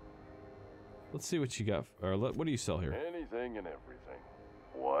 Let's see what you got. Or what do you sell here? Anything and everything.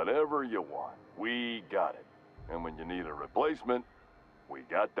 Whatever you want, we got it. And when you need a replacement, we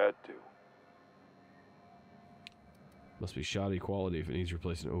got that too. Must be shoddy quality if it needs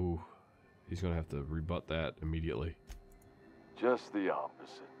replacing. Oh, he's going to have to rebut that immediately. Just the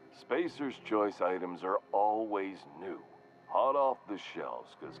opposite. Spacer's Choice items are always new, hot off the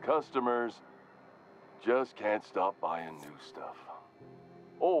shelves, because customers just can't stop buying new stuff.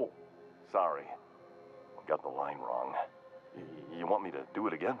 Oh, sorry. Got the line wrong. You want me to do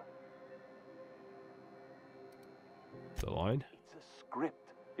it again? The line? It's a script.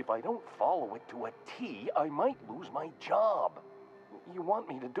 If I don't follow it to a T, I might lose my job. You want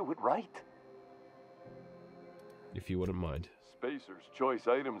me to do it right? If you wouldn't mind. Spacer's Choice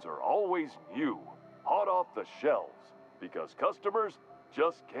items are always new, hot off the shelves, because customers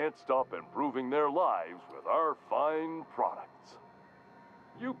just can't stop improving their lives with our fine products.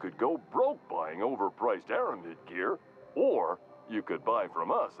 You could go broke buying overpriced Aramid gear, or you could buy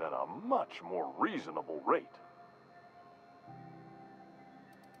from us at a much more reasonable rate.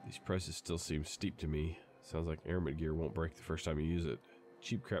 These prices still seem steep to me. Sounds like Aramid gear won't break the first time you use it.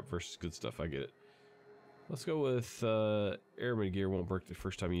 Cheap crap versus good stuff, I get it. Let's go with Aramid gear won't break the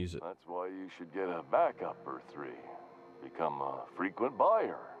first time you use it. That's why you should get a backup or 3. Become a frequent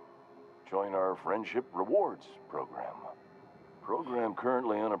buyer. Join our Friendship Rewards program. Program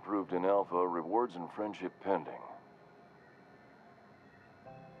currently unapproved in Alpha, rewards and friendship pending.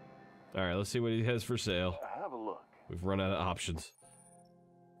 Alright, let's see what he has for sale. Have a look. We've run out of options.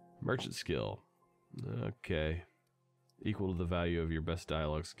 Merchant skill. Okay. Equal to the value of your best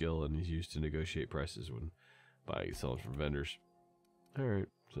dialogue skill and is used to negotiate prices when buying and selling from vendors. Alright,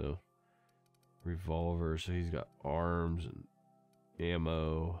 so revolver, so he's got arms and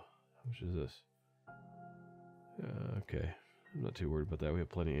ammo. How much is this? Okay. I'm not too worried about that. We have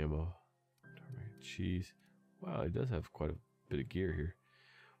plenty of ammo. Cheese. Wow, he does have quite a bit of gear here.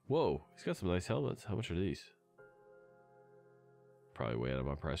 Whoa, he's got some nice helmets. How much are these? Probably way out of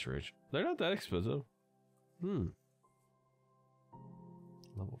my price range. They're not that expensive. Level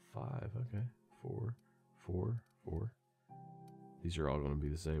 5, okay. 4, 4, 4. These are all going to be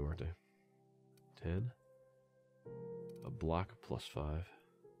the same, aren't they? 10. A block plus 5.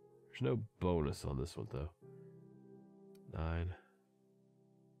 There's no bonus on this one, though. 9.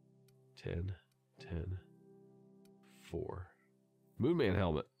 10. 10. 4. Moonman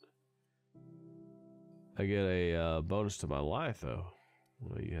helmet. I get a bonus to my life, though.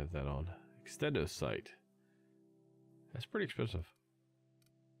 Well, you have that on. Extendo sight. That's pretty expensive.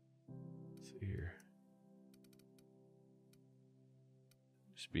 Let's see here.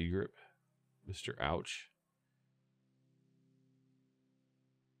 Speed grip. Mr. Ouch.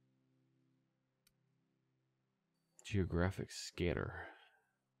 Geographic scanner.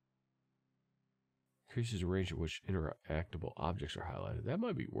 Increases the range at which interactable objects are highlighted. That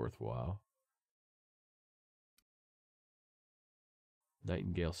might be worthwhile.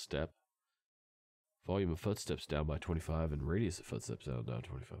 Nightingale step. Volume of footsteps down by 25 and radius of footsteps down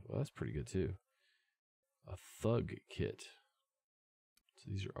 25. Well, that's pretty good too. A thug kit. So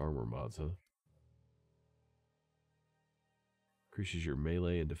these are armor mods, huh? Increases your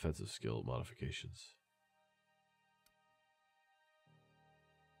melee and defensive skill modifications.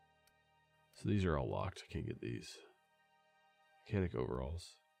 So these are all locked. I can't get these. Mechanic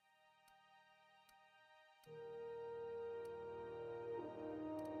overalls.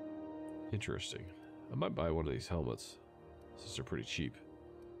 Interesting. I might buy one of these helmets since they're pretty cheap.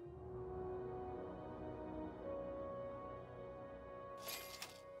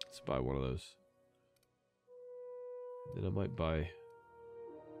 Let's buy one of those. Then I might buy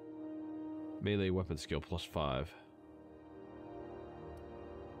melee weapon skill +5.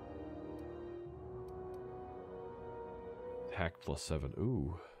 Hack +7.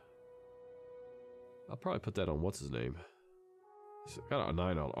 Ooh. I'll probably put that on what's his name. He's got a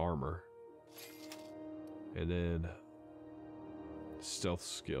 9 on armor. And then stealth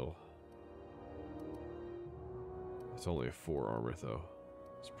skill. It's only a 4 armor though.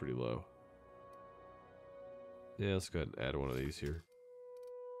 It's pretty low. Yeah, let's go ahead and add one of these here.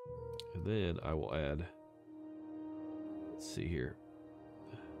 And then I will add, let's see here.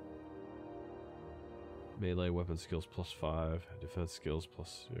 Melee weapon skills +5, defense skills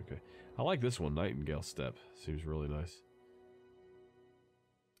plus, okay. I like this one, Nightingale step. Seems really nice.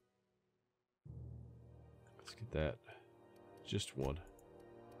 Let's get that. Just one.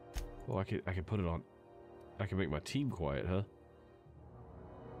 Oh, I can put it on. I can make my team quiet, huh?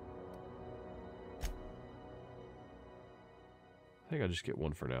 I think I'll just get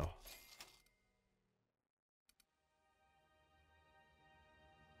one for now.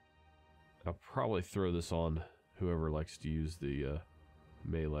 I'll probably throw this on whoever likes to use the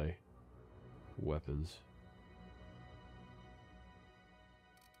melee weapons.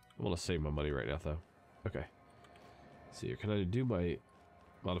 I want to save my money right now, though. Okay. Let's see here. Can I do my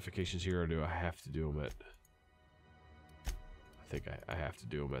modifications here, or do I have to do them at... I think I have to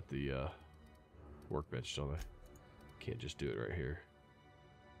do them at the workbench, don't I? Can't just do it right here.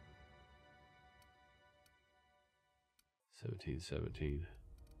 17.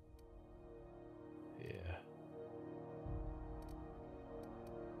 Yeah.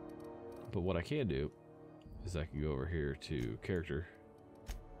 But what I can do is I can go over here to character.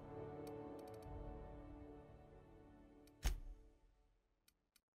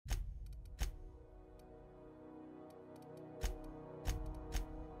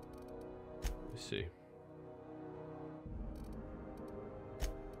 Let's see.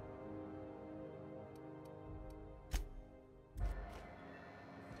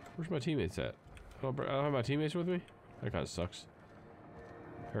 Where's my teammates at? I don't have my teammates with me? That kind of sucks.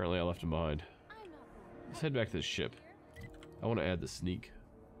 Apparently I left them behind. Let's head back to the ship. I want to add the sneak.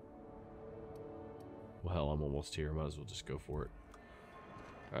 Well, hell, I'm almost here. Might as well just go for it.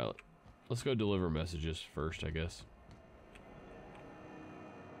 Alright, let's go deliver messages first, I guess.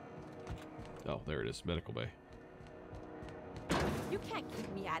 Oh, there it is. Medical bay. You can't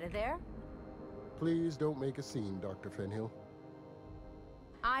keep me out of there. Please don't make a scene, Dr. Fenhill.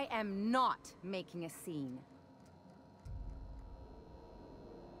 I am not making a scene.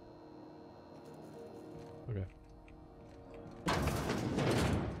 Okay.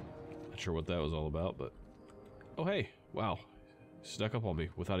 Not sure what that was all about, but... Oh, hey. Wow. Snuck up on me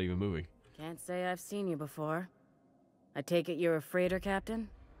without even moving. Can't say I've seen you before. I take it you're a freighter captain?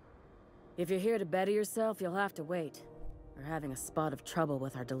 If you're here to better yourself, you'll have to wait. We're having a spot of trouble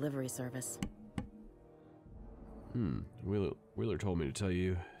with our delivery service. Wheeler told me to tell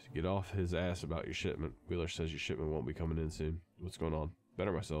you to get off his ass about your shipment. Wheeler says your shipment won't be coming in soon. What's going on?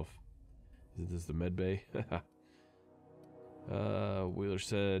 Better myself. Is this the med bay? Wheeler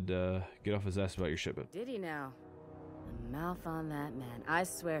said, get off his ass about your shipment. Did he now? The mouth on that man. I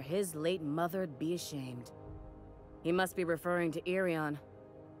swear his late mother'd be ashamed. He must be referring to Irion.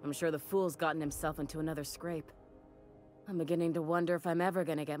 I'm sure the fool's gotten himself into another scrape. I'm beginning to wonder if I'm ever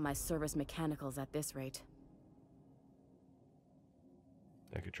gonna get my service mechanicals at this rate.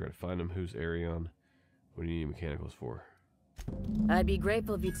 I could try to find him. Who's Arion? What do you need mechanicals for? I'd be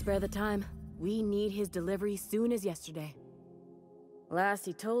grateful if you'd spare the time. We need his delivery soon as yesterday. Last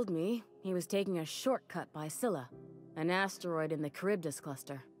he told me, he was taking a shortcut by Scylla, an asteroid in the Charybdis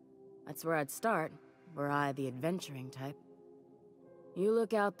cluster. That's where I'd start, were I the adventuring type. You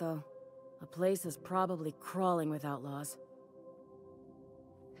look out, though. The place is probably crawling with outlaws.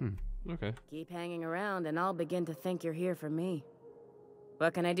 Okay. Keep hanging around, and I'll begin to think you're here for me.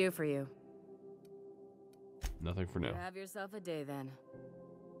 What can I do for you? Nothing for now. Have yourself a day, then.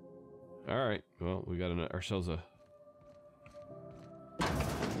 Alright, well, we got ourselves a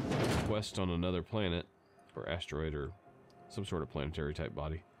quest on another planet, or asteroid, or some sort of planetary type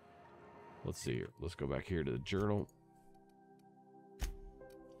body. Let's see here. Let's go back here to the journal.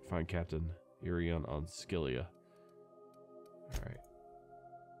 Find Captain Irion on Scylla. Alright.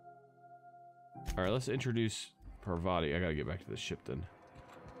 Alright, let's introduce Parvati. I gotta get back to the ship then.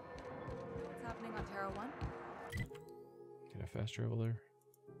 What's happening on Terra 1? Can I fast travel there?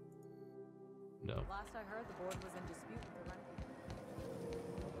 No. Last I heard, the board was in dispute with the ranking.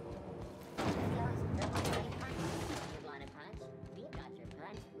 You want a punch? We've got your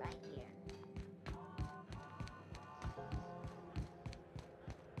punch right here.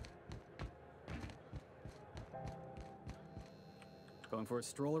 Going for a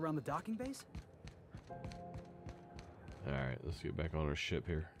stroll around the docking base? Alright, let's get back on our ship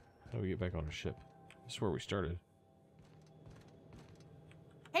here. How do we get back on our ship? This is where we started.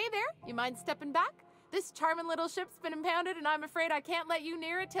 Hey there, you mind stepping back? This charming little ship's been impounded and I'm afraid I can't let you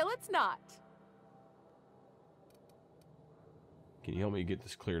near it till it's not. Can you help me get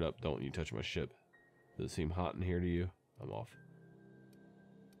this cleared up? Don't you touch my ship. Does it seem hot in here to you? I'm off.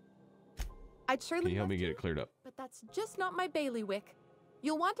 I'd surely Can you help me love get to, it cleared up? but that's just not my bailiwick.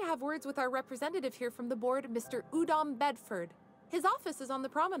 You'll want to have words with our representative here from the board, Mr. Udom Bedford. His office is on the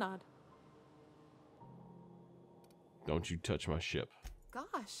promenade. Don't you touch my ship.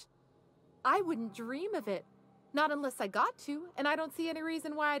 Gosh, I wouldn't dream of it. Not unless I got to, and I don't see any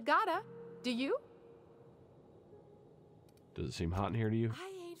reason why I'd gotta. Do you? Does it seem hot in here to you?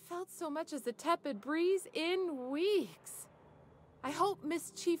 I ain't felt so much as a tepid breeze in weeks. I hope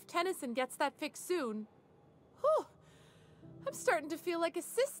Miss Chief Tennyson gets that fixed soon. Whew. I'm starting to feel like a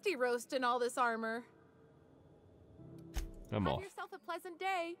sisty roast in all this armor. I'm Have off. yourself a pleasant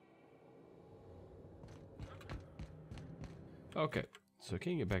day. Okay, so I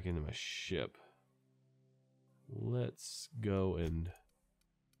can't get back into my ship. Let's go and...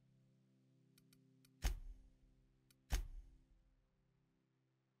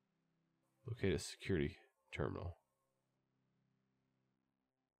 locate a security terminal.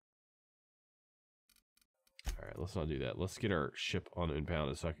 Alright, let's not do that. Let's get our ship on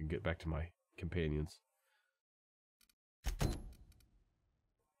impounded so I can get back to my companions.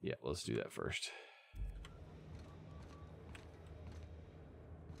 Yeah, let's do that first.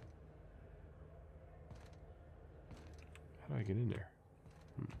 How do I get in there?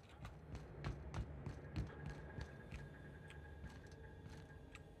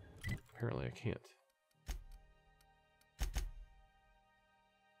 Apparently I can't.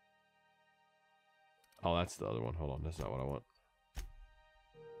 Oh, that's the other one. Hold on, that's not what I want.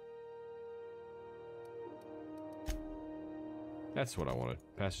 That's what I wanted.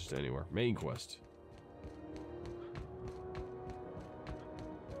 Passage to anywhere. Main quest.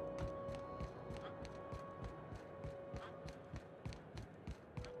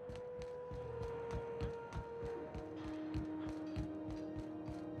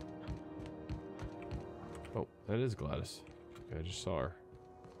 Oh, that is Gladys. Okay, I just saw her.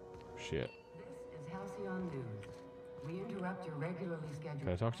 Shit. This is Halcyon News. We interrupt your regularly scheduled... Can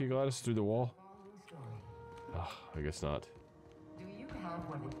I talk to you, Gladys, through the wall? following story. Oh, I guess not. Do you have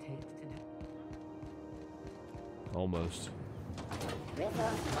what it takes to do? Almost.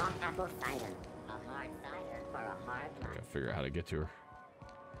 River Long Apple Cider. A hard cider for a hard I life. gotta figure out how to get to her.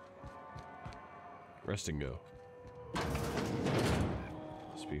 Rest and go.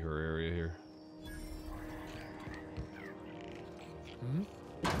 Must be her area here.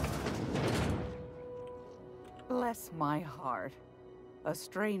 Bless my heart. A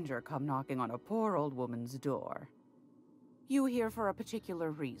stranger come knocking on a poor old woman's door. You here for a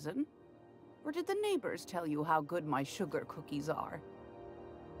particular reason? Or did the neighbors tell you how good my sugar cookies are?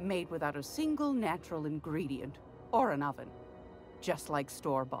 Made without a single natural ingredient, or an oven. Just like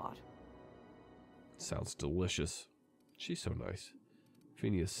store-bought. Sounds delicious. She's so nice.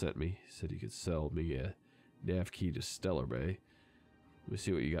 Phineas sent me, said he could sell me a nav key to Stellar Bay. Let me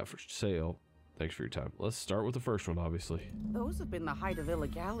see what you got for sale. Thanks for your time. Let's start with the first one, obviously. Those have been the height of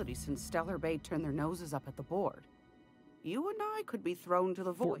illegality since Stellar Bay turned their noses up at the board. You and I could be thrown to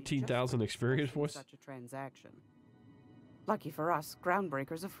the void. 14,000 experience points? Such a transaction. Lucky for us,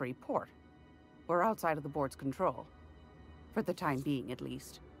 Groundbreaker's a free port. We're outside of the board's control. For the time being, at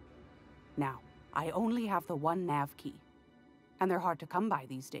least. Now, I only have the one nav key, and they're hard to come by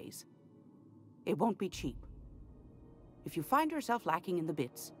these days. It won't be cheap. If you find yourself lacking in the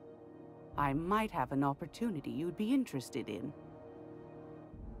bits, I might have an opportunity you'd be interested in.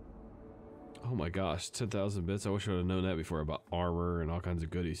 Oh my gosh, 10,000 bits. I wish I would have known that before. I bought armor and all kinds of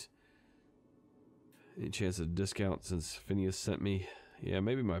goodies. Any chance of discount since Phineas sent me? Yeah,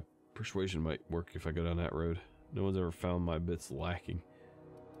 maybe my persuasion might work if I go down that road. No one's ever found my bits lacking.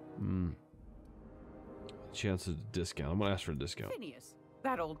 Chance of discount. I'm gonna ask for a discount. Phineas,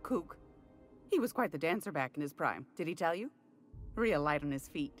 that old kook. He was quite the dancer back in his prime. Did he tell you? Real light on his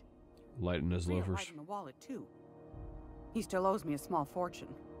feet. Light in his Real loafers. light in the wallet, too. He still owes me a small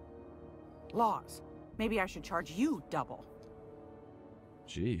fortune. Laws. Maybe I should charge you double.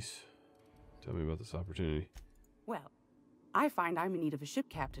 Jeez. Tell me about this opportunity. Well, I find I'm in need of a ship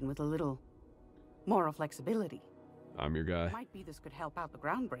captain with a little moral flexibility. I'm your guy. Might be this could help out the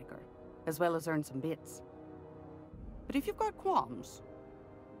groundbreaker, as well as earn some bits. But if you've got qualms...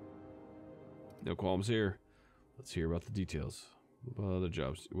 No qualms here. Let's hear about the details. What other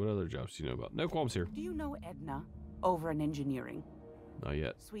jobs do you know about? No qualms here. Do you know Edna, over in engineering? Not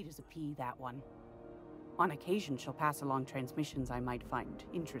yet. Sweet as a pea, that one. On occasion, she'll pass along transmissions I might find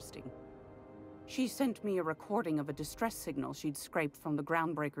interesting. She sent me a recording of a distress signal she'd scraped from the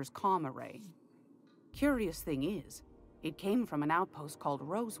groundbreaker's comm array. Curious thing is, it came from an outpost called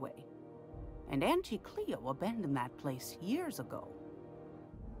Roseway. And Auntie Cleo abandoned that place years ago.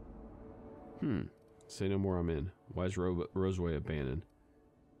 Say no more, I'm in. Why is Roseway abandoned?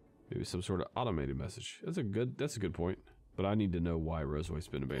 Maybe some sort of automated message. That's a good point. But I need to know why Roseway's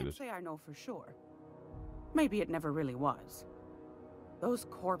been abandoned. Can't say I know for sure. Maybe it never really was. Those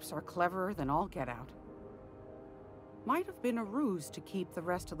corps are cleverer than all get out. Might have been a ruse to keep the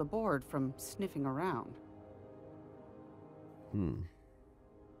rest of the board from sniffing around.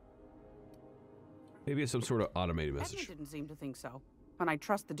 Maybe it's some sort of automated Edna message. didn't seem to think so, and I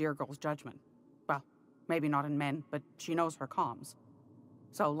trust the dear girl's judgment. Well, maybe not in men, but she knows her comms.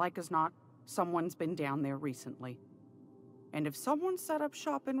 So, like as not, someone's been down there recently. And if someone set up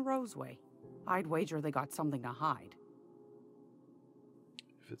shop in Roseway, I'd wager they got something to hide.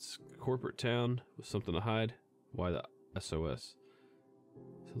 If it's a corporate town with something to hide, why the SOS?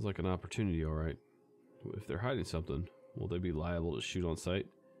 Sounds like an opportunity, alright. If they're hiding something, will they be liable to shoot on sight?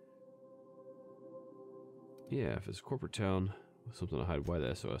 Yeah, if it's a corporate town with something to hide, why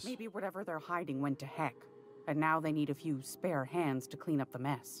the SOS? Maybe whatever they're hiding went to heck, and now they need a few spare hands to clean up the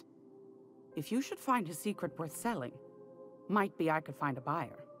mess. If you should find a secret worth selling, might be I could find a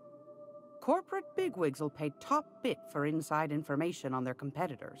buyer. Corporate bigwigs will pay top bit for inside information on their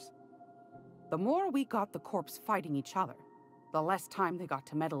competitors. The more we got the corps fighting each other, the less time they got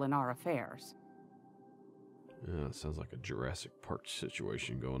to meddle in our affairs. Yeah, it sounds like a Jurassic Park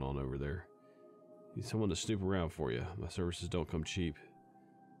situation going on over there. Need someone to snoop around for you. My services don't come cheap.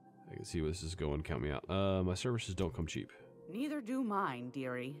 I can see where this is going. Count me out. My services don't come cheap. Neither do mine,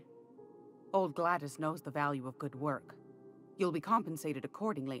 dearie. Old Gladys knows the value of good work. You'll be compensated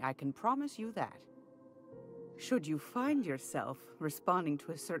accordingly, I can promise you that. Should you find yourself responding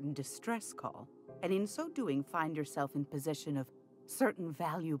to a certain distress call, and in so doing find yourself in possession of certain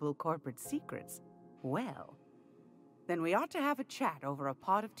valuable corporate secrets, well, then we ought to have a chat over a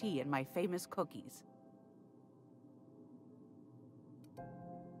pot of tea and my famous cookies.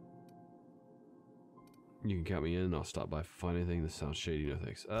 You can count me in. I'll stop by if I find anything that sounds shady. No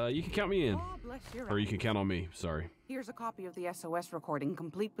thanks. You can count me in. Oh, bless your Or you can count on me. Sorry. Here's a copy of the SOS recording,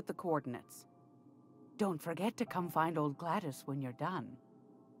 complete with the coordinates. Don't forget to come find old Gladys when you're done.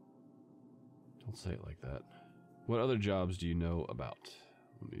 Don't say it like that. What other jobs do you know about?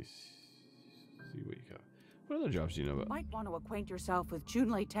 Let me see what you got. What other jobs do you know about? Might want to acquaint yourself with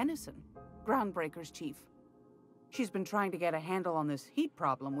Junlei Tennyson, Groundbreaker's chief. She's been trying to get a handle on this heat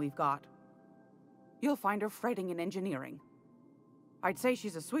problem we've got. You'll find her fretting in engineering. I'd say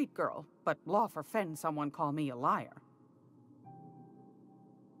she's a sweet girl, but law forfend someone call me a liar.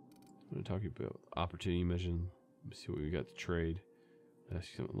 I'm going to talk about opportunity mission. Let me see what we got to trade.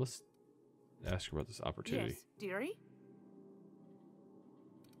 Let's ask her about this opportunity. Yes, dearie?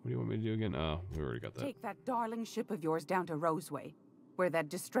 What do you want me to do again? Oh, we already got that. Take that darling ship of yours down to Roseway, where that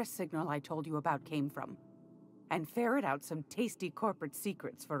distress signal I told you about came from, and ferret out some tasty corporate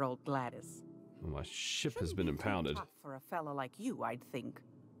secrets for old Gladys. Well, my ship has been impounded. Tough for a fella like you, I'd think.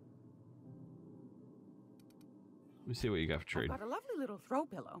 Let me see what you got for trade. I've got a lovely little throw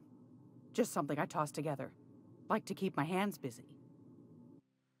pillow. Just something I toss together. Like to keep my hands busy.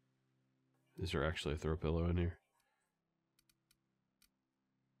 Is there actually a throw pillow in here?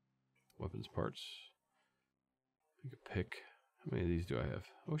 Weapons parts. You could pick. How many of these do I have?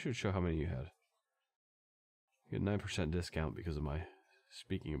 I wish it would show how many you had. You get 9% discount because of my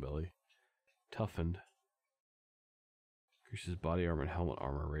speaking ability. Toughened. Increases body armor and helmet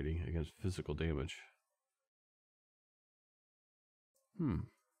armor rating against physical damage.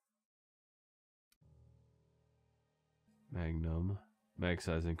 Magnum. Mag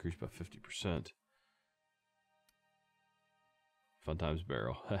size increased by 50%. Fun times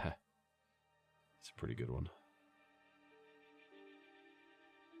barrel. It's a pretty good one.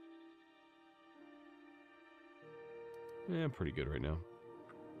 Yeah, pretty good right now.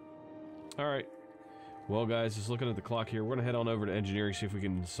 Alright. Well, guys, just looking at the clock here, we're going to head on over to engineering, see if we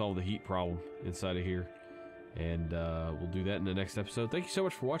can solve the heat problem inside of here. And we'll do that in the next episode. Thank you so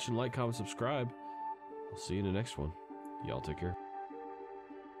much for watching. Like, comment, subscribe. I'll see you in the next one. Y'all take care.